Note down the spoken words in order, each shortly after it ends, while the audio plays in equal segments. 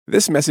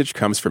This message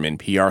comes from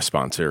NPR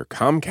sponsor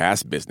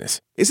Comcast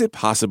Business. Is it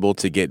possible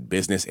to get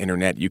business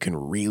internet you can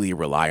really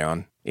rely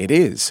on? It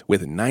is,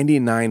 with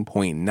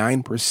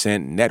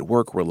 99.9%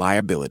 network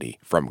reliability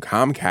from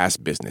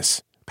Comcast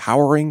Business,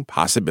 powering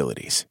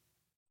possibilities.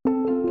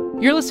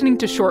 You're listening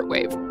to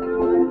Shortwave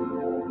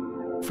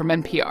from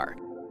NPR.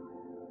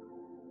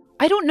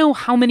 I don't know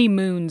how many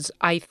moons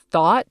I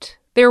thought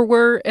there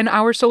were in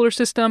our solar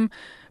system,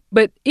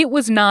 but it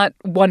was not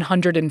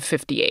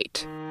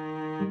 158.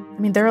 I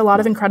mean, there are a lot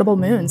of incredible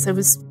moons.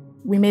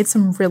 We made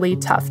some really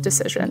tough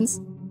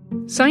decisions.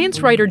 Science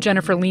writer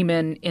Jennifer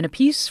Leman, in a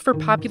piece for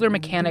Popular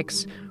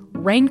Mechanics,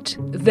 ranked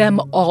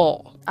them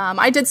all.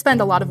 I did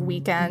spend a lot of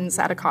weekends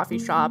at a coffee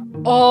shop.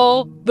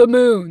 All the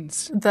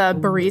moons. The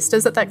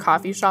baristas at that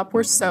coffee shop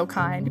were so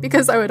kind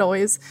because I would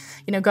always,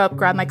 go up,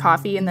 grab my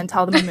coffee, and then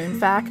tell them a moon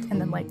fact,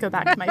 and then, go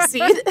back to my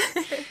seat.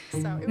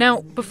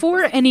 Now,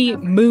 before any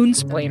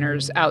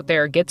moonsplainers out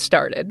there get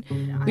started,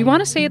 we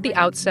want to say at the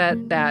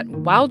outset that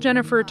while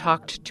Jennifer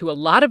talked to a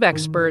lot of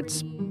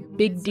experts,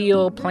 big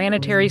deal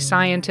planetary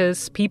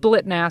scientists, people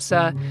at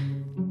NASA,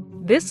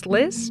 this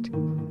list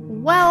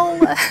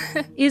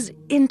is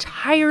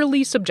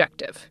entirely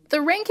subjective.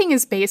 The ranking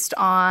is based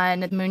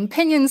on moon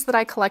pinions that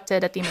I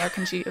collected at the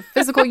American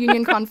Geophysical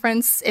Union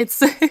conference.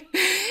 It's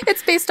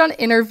based on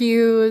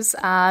interviews,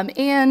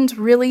 and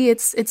really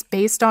it's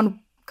based on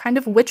kind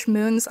of which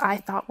moons I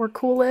thought were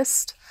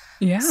coolest.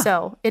 Yeah.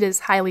 So it is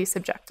highly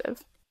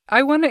subjective.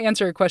 I want to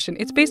answer a question.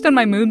 It's based on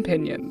my moon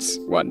pinions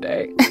one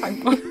day.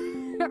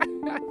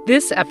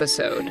 This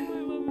episode,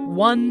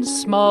 one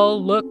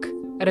small look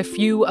at a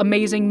few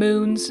amazing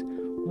moons,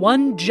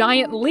 one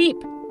giant leap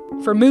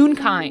for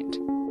moonkind.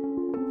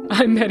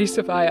 I'm Maddie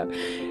Sofia,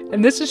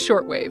 and this is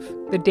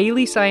Shortwave, the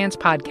daily science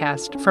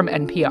podcast from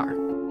NPR.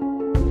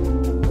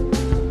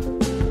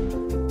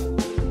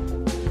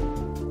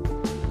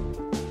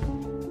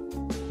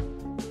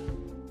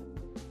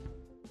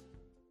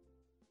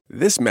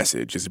 This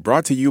message is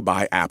brought to you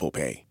by Apple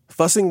Pay.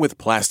 Fussing with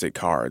plastic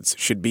cards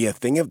should be a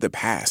thing of the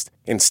past.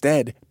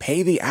 Instead,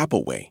 pay the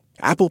Apple way.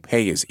 Apple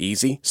Pay is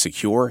easy,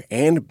 secure,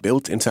 and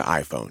built into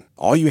iPhone.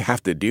 All you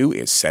have to do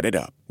is set it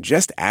up.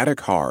 Just add a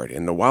card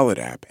in the Wallet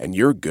app and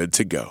you're good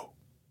to go.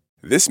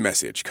 This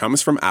message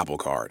comes from Apple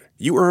Card.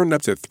 You earn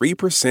up to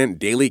 3%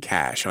 daily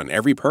cash on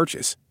every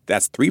purchase.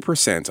 That's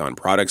 3% on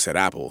products at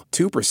Apple,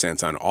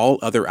 2% on all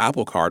other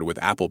Apple Card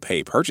with Apple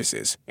Pay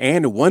purchases,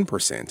 and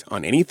 1%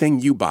 on anything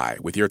you buy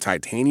with your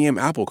titanium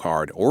Apple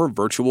Card or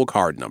virtual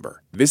card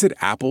number. Visit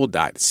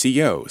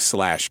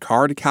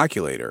apple.co/card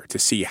calculator to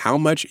see how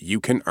much you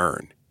can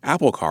earn.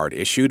 Apple Card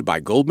issued by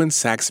Goldman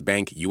Sachs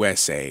Bank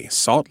USA,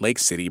 Salt Lake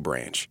City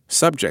branch.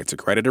 Subject to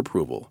credit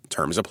approval.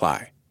 Terms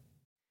apply.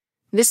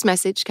 This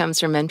message comes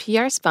from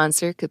NPR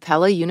sponsor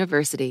Capella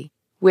University.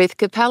 With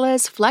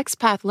Capella's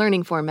FlexPath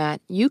learning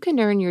format, you can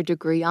earn your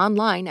degree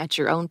online at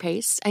your own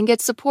pace and get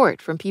support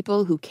from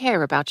people who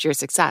care about your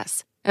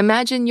success.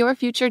 Imagine your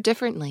future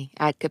differently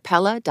at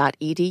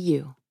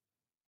capella.edu.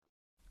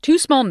 Two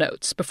small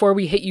notes before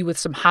we hit you with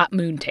some hot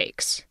moon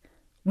takes.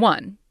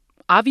 One,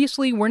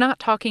 obviously we're not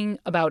talking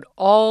about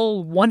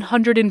all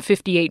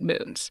 158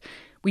 moons.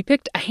 We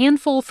picked a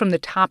handful from the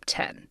top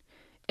 10.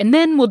 And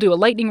then we'll do a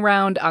lightning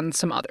round on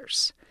some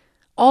others.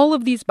 All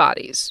of these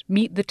bodies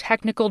meet the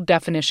technical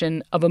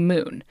definition of a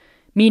moon,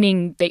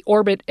 meaning they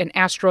orbit an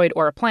asteroid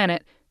or a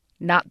planet,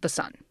 not the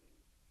sun.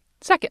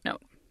 Second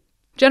note,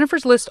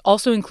 Jennifer's list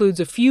also includes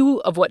a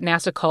few of what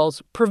NASA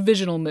calls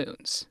provisional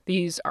moons.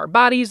 These are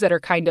bodies that are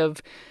kind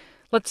of,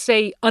 let's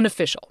say,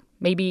 unofficial,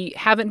 maybe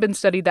haven't been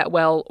studied that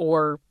well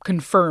or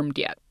confirmed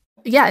yet.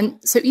 Yeah, and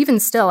so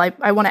even still,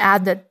 I want to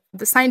add that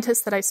the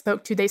scientists that I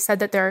spoke to, they said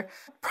that there are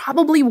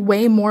probably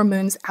way more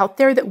moons out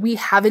there that we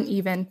haven't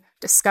even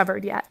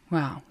discovered yet.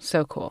 Wow,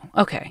 so cool.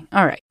 Okay,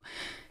 all right.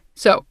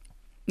 So,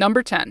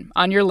 number 10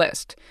 on your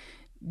list,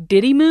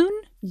 Didymoon?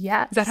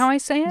 Yes. Is that how I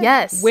say it?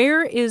 Yes.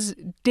 Where is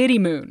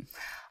Didymoon?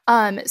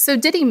 So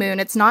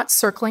Didymoon, it's not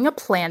circling a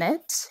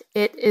planet.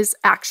 It is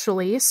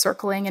actually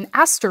circling an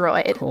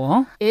asteroid.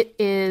 Cool. It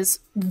is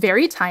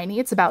very tiny.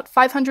 It's about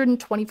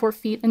 524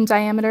 feet in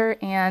diameter,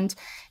 and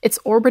it's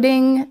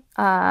orbiting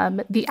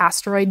the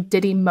asteroid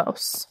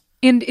Didymos.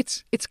 And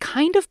it's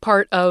kind of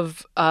part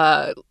of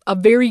a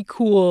very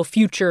cool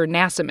future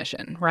NASA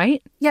mission,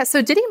 right? Yeah,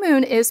 so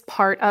Didymoon is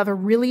part of a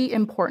really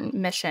important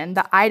mission,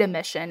 the IDA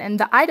mission.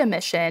 And the IDA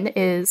mission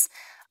is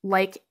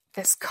like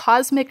this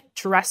cosmic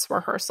dress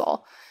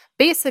rehearsal.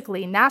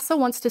 Basically, NASA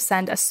wants to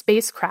send a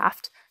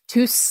spacecraft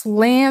to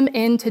slam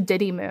into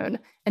Didymoon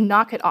and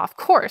knock it off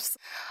course.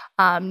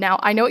 Now,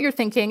 I know what you're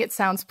thinking. It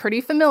sounds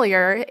pretty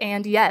familiar.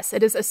 And yes,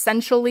 it is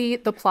essentially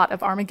the plot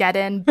of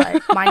Armageddon,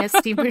 but minus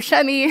Steve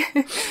Buscemi.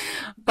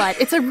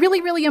 But it's a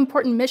really, really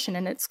important mission,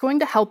 and it's going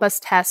to help us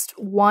test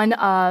one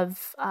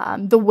of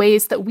the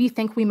ways that we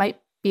think we might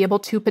be able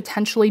to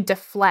potentially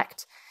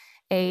deflect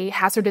a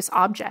hazardous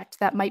object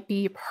that might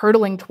be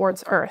hurtling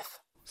towards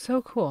Earth.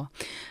 So cool.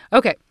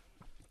 Okay,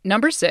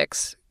 number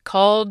 6,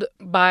 called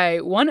by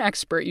one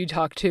expert you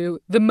talked to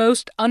the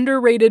most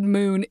underrated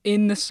moon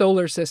in the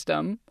solar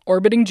system,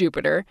 orbiting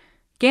Jupiter,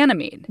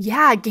 Ganymede.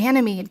 Yeah,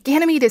 Ganymede.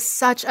 Ganymede is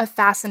such a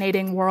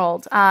fascinating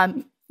world.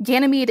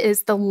 Ganymede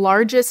is the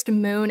largest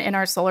moon in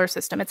our solar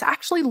system. It's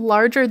actually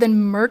larger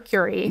than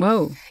Mercury.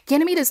 Whoa.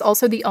 Ganymede is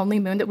also the only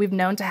moon that we've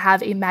known to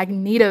have a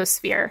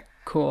magnetosphere.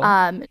 Cool.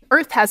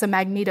 Earth has a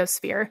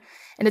magnetosphere,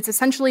 and it's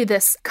essentially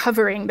this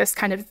covering, this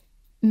kind of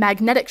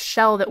magnetic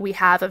shell that we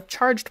have of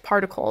charged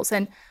particles.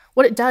 And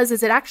what it does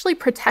is it actually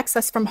protects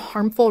us from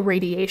harmful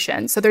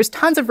radiation. So there's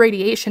tons of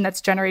radiation that's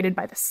generated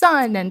by the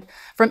sun and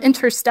from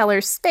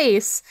interstellar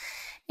space.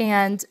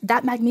 And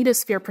that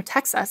magnetosphere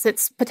protects us.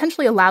 It's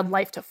potentially allowed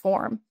life to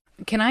form.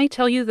 Can I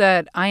tell you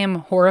that I am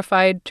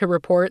horrified to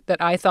report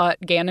that I thought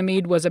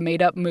Ganymede was a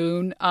made-up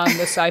moon on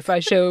the sci-fi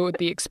show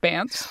The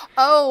Expanse?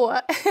 Oh,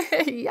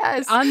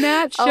 yes. On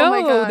that show, Oh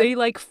my God.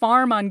 they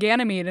farm on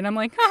Ganymede, and I'm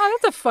like,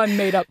 that's a fun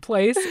made-up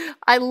place.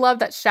 I love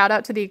that. Shout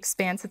out to The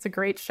Expanse. It's a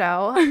great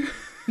show.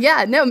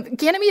 Yeah, no,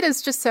 Ganymede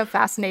is just so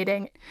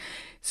fascinating.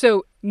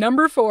 So,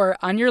 number 4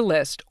 on your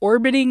list,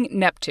 orbiting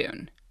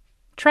Neptune,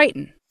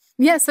 Triton.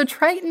 Yeah, so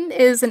Triton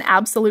is an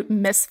absolute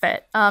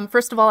misfit.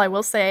 First of all, I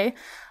will say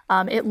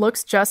it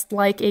looks just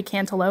like a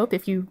cantaloupe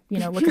if you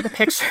look at the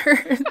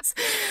pictures.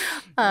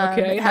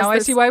 Okay, now I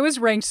see why it was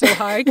ranked so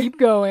high. Keep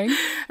going.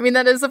 I mean,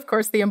 that is, of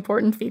course, the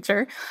important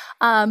feature.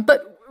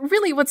 But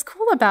really, what's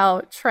cool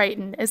about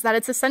Triton is that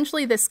it's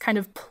essentially this kind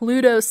of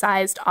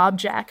Pluto-sized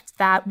object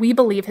that we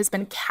believe has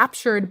been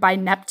captured by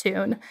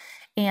Neptune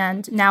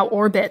and now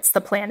orbits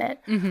the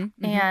planet.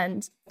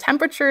 And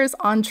temperatures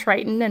on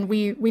Triton, and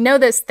we know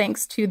this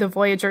thanks to the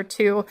Voyager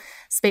 2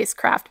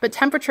 spacecraft, but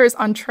temperatures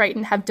on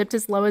Triton have dipped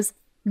as low as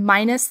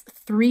minus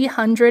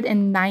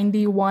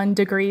 391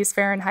 degrees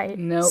Fahrenheit.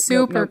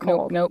 Super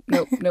cold. Nope.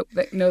 No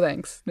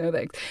thanks. No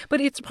thanks. But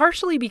it's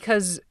partially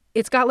because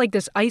it's got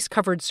this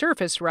ice-covered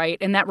surface, right?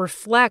 And that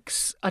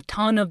reflects a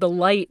ton of the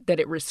light that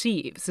it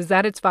receives. Is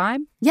that its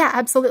vibe? Yeah,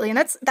 absolutely. And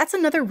that's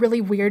another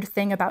really weird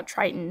thing about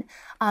Triton.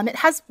 It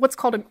has what's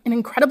called an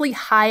incredibly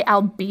high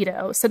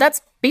albedo. So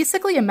that's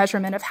basically a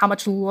measurement of how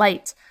much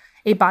light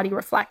a body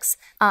reflects.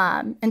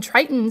 And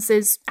Triton's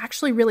is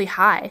actually really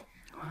high.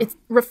 It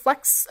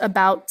reflects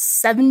about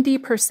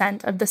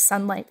 70% of the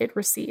sunlight it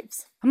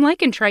receives. I'm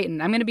liking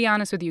Triton. I'm going to be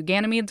honest with you.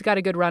 Ganymede's got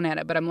a good run at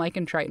it, but I'm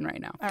liking Triton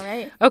right now. All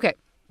right. Okay.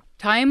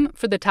 Time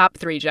for the top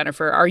 3,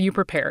 Jennifer. Are you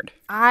prepared?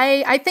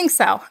 I think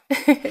so.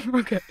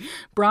 Okay.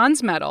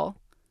 Bronze medal,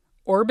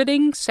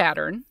 orbiting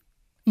Saturn,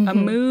 a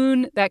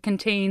moon that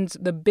contains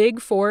the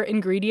big 4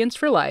 ingredients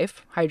for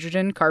life,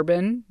 hydrogen,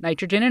 carbon,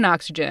 nitrogen, and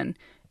oxygen,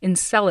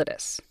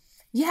 Enceladus.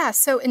 Yeah,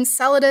 so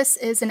Enceladus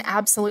is an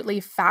absolutely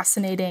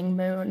fascinating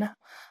moon.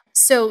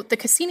 So the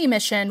Cassini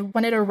mission,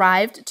 when it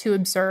arrived to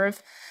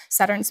observe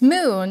Saturn's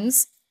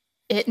moons,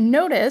 it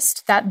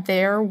noticed that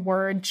there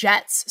were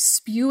jets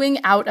spewing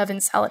out of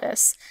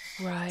Enceladus.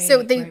 Right.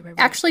 So they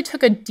actually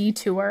took a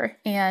detour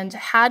and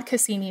had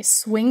Cassini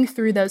swing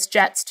through those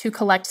jets to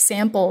collect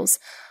samples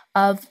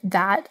of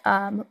that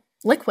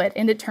liquid,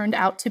 and it turned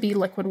out to be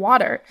liquid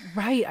water.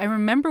 Right. I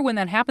remember when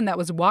that happened. That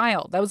was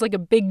wild. That was a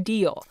big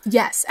deal.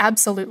 Yes,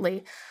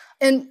 absolutely.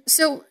 And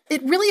so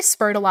it really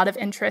spurred a lot of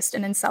interest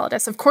in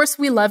Enceladus. Of course,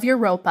 we love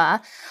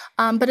Europa,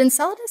 but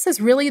Enceladus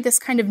is really this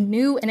kind of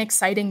new and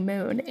exciting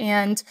moon.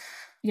 And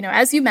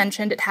as you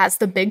mentioned, it has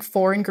the big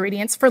 4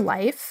 ingredients for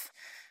life.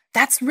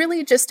 That's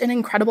really just an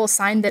incredible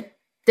sign that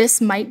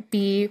this might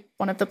be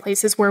one of the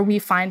places where we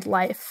find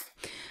life.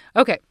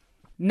 Okay.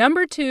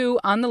 Number 2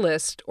 on the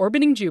list,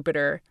 orbiting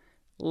Jupiter,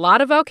 a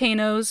lot of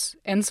volcanoes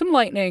and some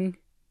lightning,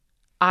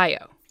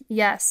 Io.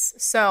 Yes.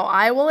 So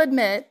I will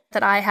admit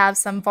that I have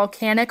some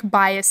volcanic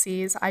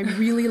biases. I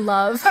really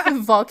love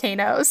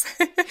volcanoes.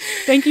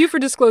 Thank you for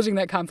disclosing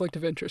that conflict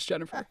of interest,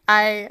 Jennifer.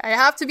 I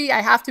have to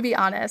be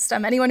honest.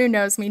 Anyone who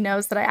knows me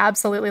knows that I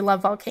absolutely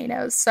love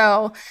volcanoes.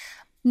 So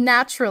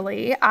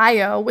naturally,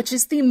 Io, which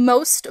is the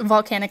most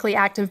volcanically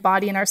active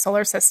body in our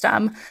solar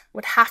system,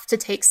 would have to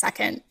take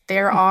second.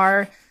 There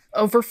are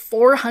over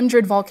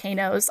 400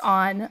 volcanoes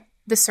on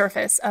the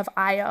surface of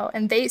Io,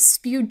 and they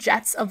spew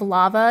jets of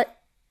lava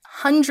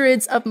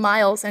hundreds of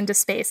miles into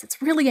space.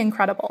 It's really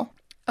incredible.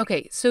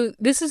 Okay, so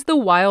this is the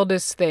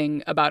wildest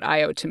thing about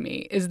Io to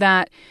me, is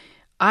that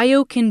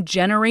Io can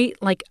generate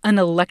an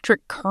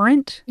electric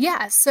current?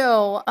 Yeah,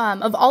 so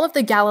of all of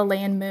the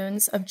Galilean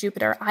moons of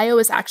Jupiter, Io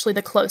is actually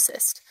the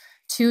closest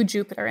to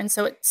Jupiter. And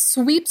so it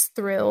sweeps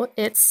through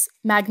its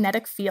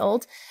magnetic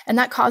field, and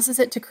that causes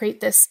it to create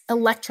this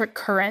electric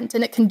current,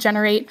 and it can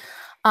generate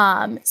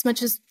as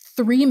much as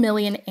 3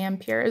 million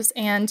amperes.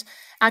 And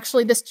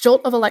actually, this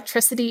jolt of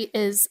electricity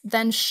is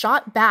then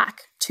shot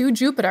back to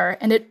Jupiter,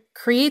 and it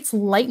creates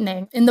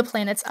lightning in the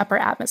planet's upper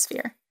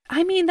atmosphere.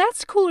 I mean,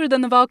 that's cooler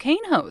than the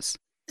volcanoes.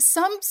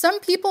 Some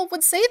people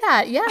would say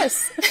that,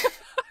 yes.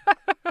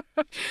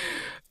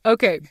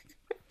 Okay.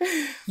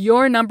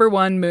 Your number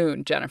 1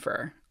 moon,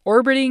 Jennifer,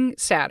 orbiting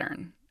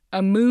Saturn,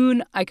 a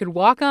moon I could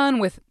walk on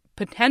with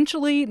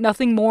potentially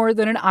nothing more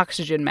than an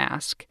oxygen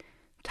mask,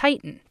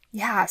 Titan.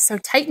 Yeah, so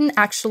Titan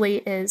actually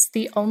is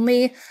the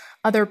only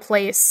other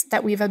place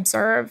that we've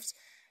observed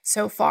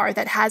so far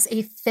that has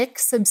a thick,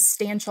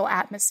 substantial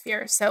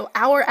atmosphere. So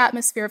our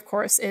atmosphere, of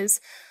course, is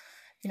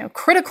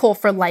critical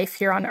for life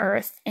here on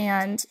Earth.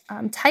 And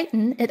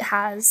Titan, it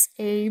has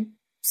a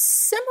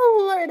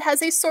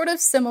sort of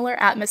similar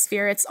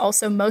atmosphere. It's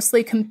also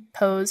mostly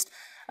composed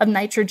of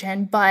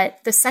nitrogen,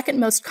 but the second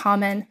most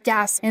common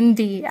gas in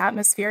the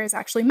atmosphere is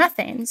actually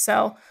methane.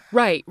 So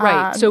Right.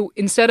 So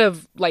instead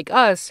of, like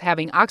us,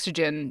 having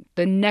oxygen,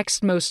 the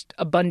next most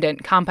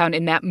abundant compound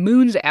in that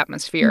moon's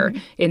atmosphere,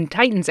 in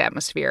Titan's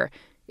atmosphere,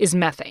 is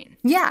methane.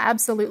 Yeah,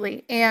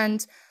 absolutely.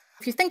 And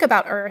if you think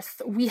about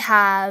Earth, we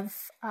have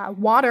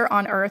water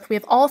on Earth. We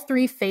have all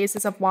three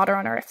phases of water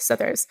on Earth. So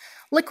there's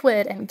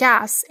liquid and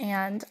gas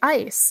and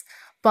ice.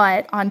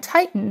 But on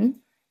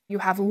Titan, you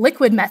have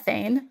liquid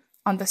methane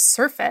on the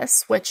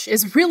surface, which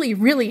is really,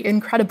 really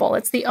incredible.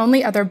 It's the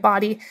only other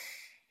body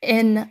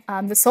in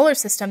the solar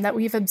system that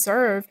we've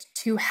observed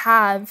to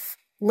have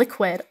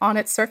liquid on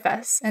its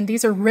surface. And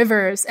these are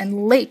rivers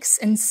and lakes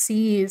and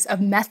seas of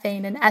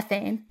methane and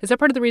ethane. Is that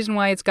part of the reason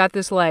why it's got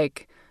this,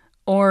 like,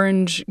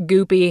 orange,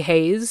 goopy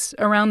haze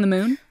around the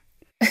moon?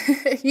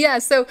 Yeah,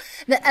 so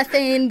the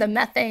ethane, the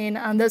methane,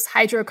 those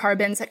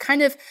hydrocarbons, it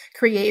kind of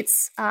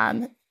creates,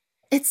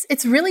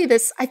 it's really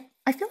this,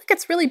 I feel like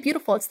it's really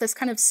beautiful. It's this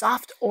kind of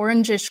soft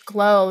orangish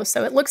glow.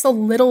 So it looks a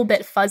little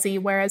bit fuzzy,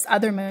 whereas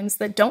other moons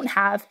that don't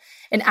have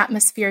an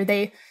atmosphere,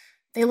 they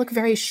look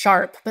very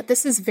sharp. But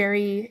this is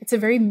it's a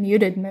very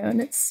muted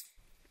moon. It's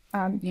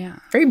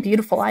very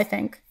beautiful, I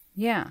think.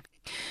 Yeah.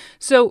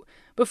 So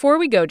before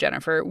we go,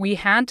 Jennifer, we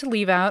had to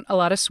leave out a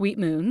lot of sweet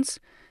moons.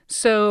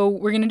 So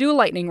we're going to do a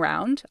lightning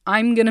round.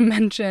 I'm going to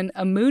mention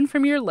a moon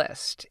from your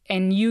list,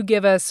 and you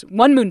give us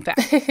one moon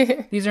fact.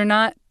 These are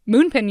not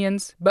moon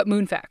opinions, but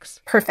moon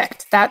facts.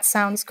 Perfect. That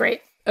sounds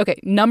great. Okay,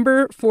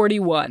 number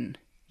 41,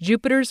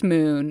 Jupiter's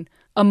moon,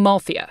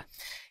 Amalthea.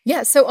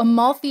 Yeah, so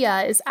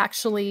Amalthea is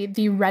actually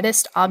the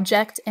reddest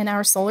object in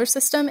our solar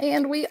system,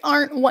 and we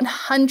aren't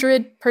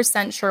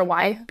 100% sure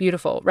why.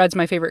 Beautiful. Red's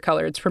my favorite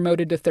color. It's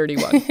promoted to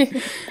 31.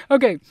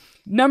 Okay,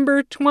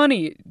 number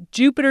 20,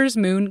 Jupiter's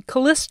moon,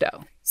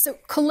 Callisto. So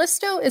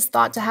Callisto is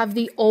thought to have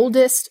the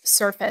oldest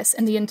surface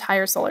in the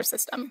entire solar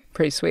system.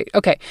 Pretty sweet.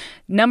 Okay,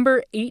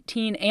 number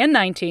 18 and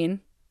 19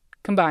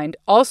 combined,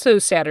 also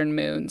Saturn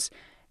moons,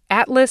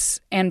 Atlas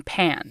and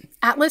Pan.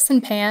 Atlas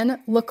and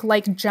Pan look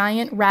like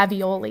giant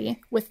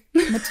ravioli with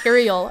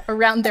material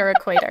around their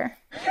equator.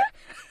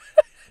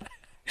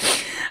 I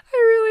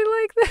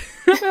really like that.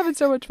 I'm having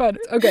so much fun.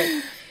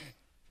 Okay.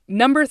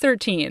 Number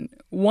 13,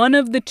 one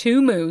of the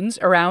two moons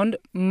around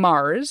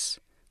Mars,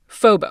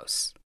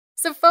 Phobos.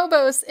 So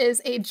Phobos is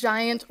a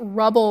giant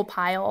rubble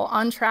pile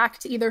on track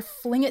to either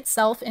fling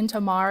itself into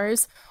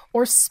Mars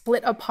or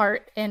split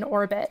apart in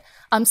orbit.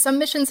 Some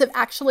missions have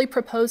actually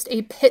proposed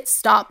a pit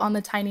stop on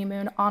the tiny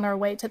moon on our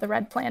way to the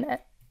red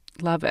planet.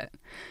 Love it.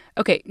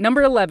 Okay,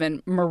 number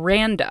 11,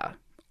 Miranda,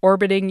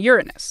 orbiting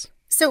Uranus.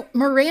 So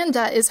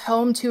Miranda is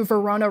home to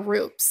Verona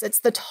Rupes. It's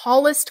the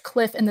tallest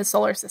cliff in the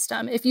solar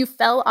system. If you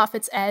fell off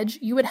its edge,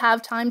 you would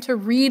have time to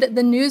read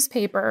the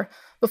newspaper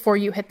before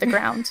you hit the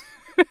ground.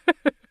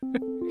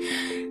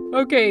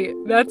 Okay,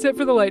 that's it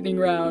for the lightning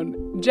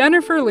round.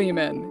 Jennifer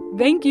Leman,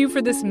 thank you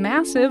for this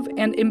massive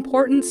and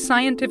important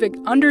scientific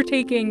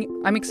undertaking.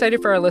 I'm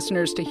excited for our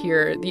listeners to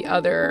hear the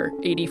other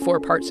 84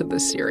 parts of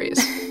this series.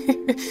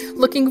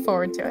 Looking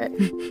forward to it.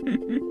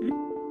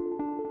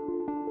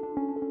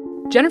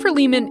 Jennifer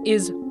Leman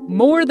is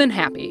more than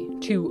happy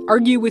to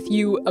argue with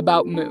you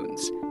about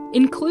moons,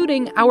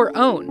 including our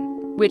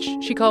own, which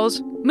she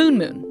calls Moon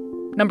Moon.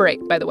 Number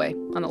 8, by the way,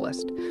 on the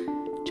list.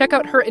 Check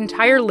out her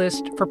entire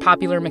list for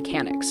Popular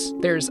Mechanics.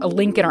 There's a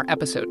link in our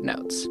episode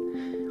notes.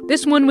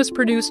 This one was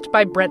produced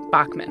by Brent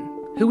Bachman,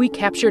 who we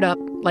captured up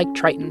like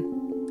Triton.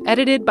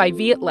 Edited by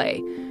Viet Le,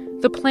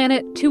 the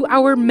planet to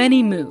our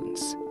many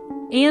moons.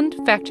 And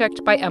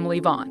fact-checked by Emily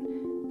Vaughn,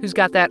 who's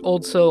got that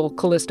old soul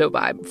Callisto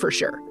vibe for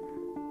sure.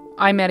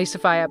 I'm Maddie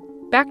Sofia,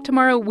 back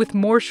tomorrow with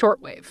more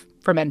Shortwave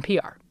from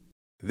NPR.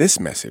 This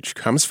message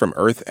comes from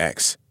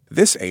EarthX.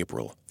 This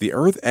April, the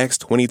EarthX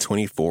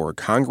 2024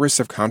 Congress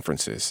of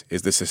Conferences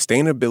is the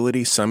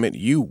sustainability summit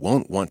you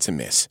won't want to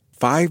miss.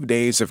 5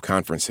 days of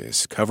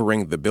conferences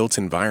covering the built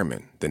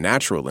environment, the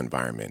natural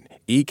environment,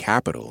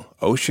 e-capital,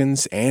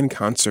 oceans, and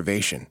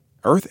conservation.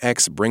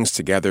 EarthX brings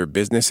together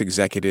business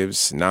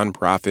executives,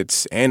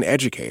 nonprofits, and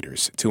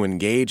educators to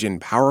engage in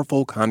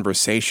powerful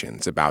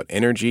conversations about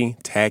energy,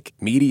 tech,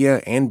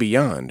 media, and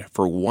beyond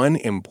for one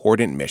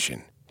important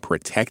mission: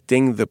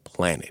 protecting the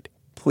planet.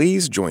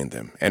 Please join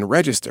them and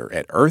register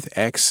at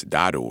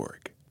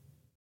earthx.org.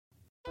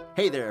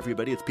 Hey there,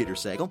 everybody, it's Peter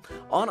Sagal.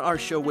 On our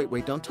show,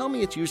 Wait, Don't Tell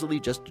Me, it's usually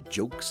just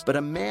jokes. But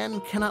a man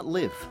cannot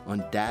live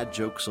on dad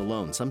jokes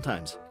alone.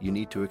 Sometimes you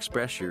need to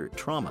express your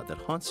trauma that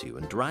haunts you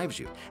and drives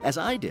you, as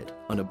I did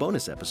on a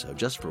bonus episode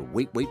just for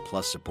Wait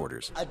Plus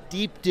supporters. A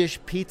deep dish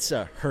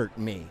pizza hurt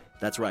me.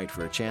 That's right.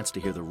 For a chance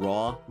to hear the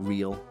raw,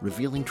 real,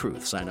 revealing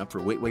truth, sign up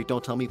for Wait,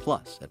 Don't Tell Me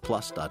Plus at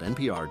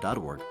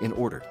plus.npr.org in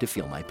order to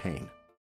feel my pain.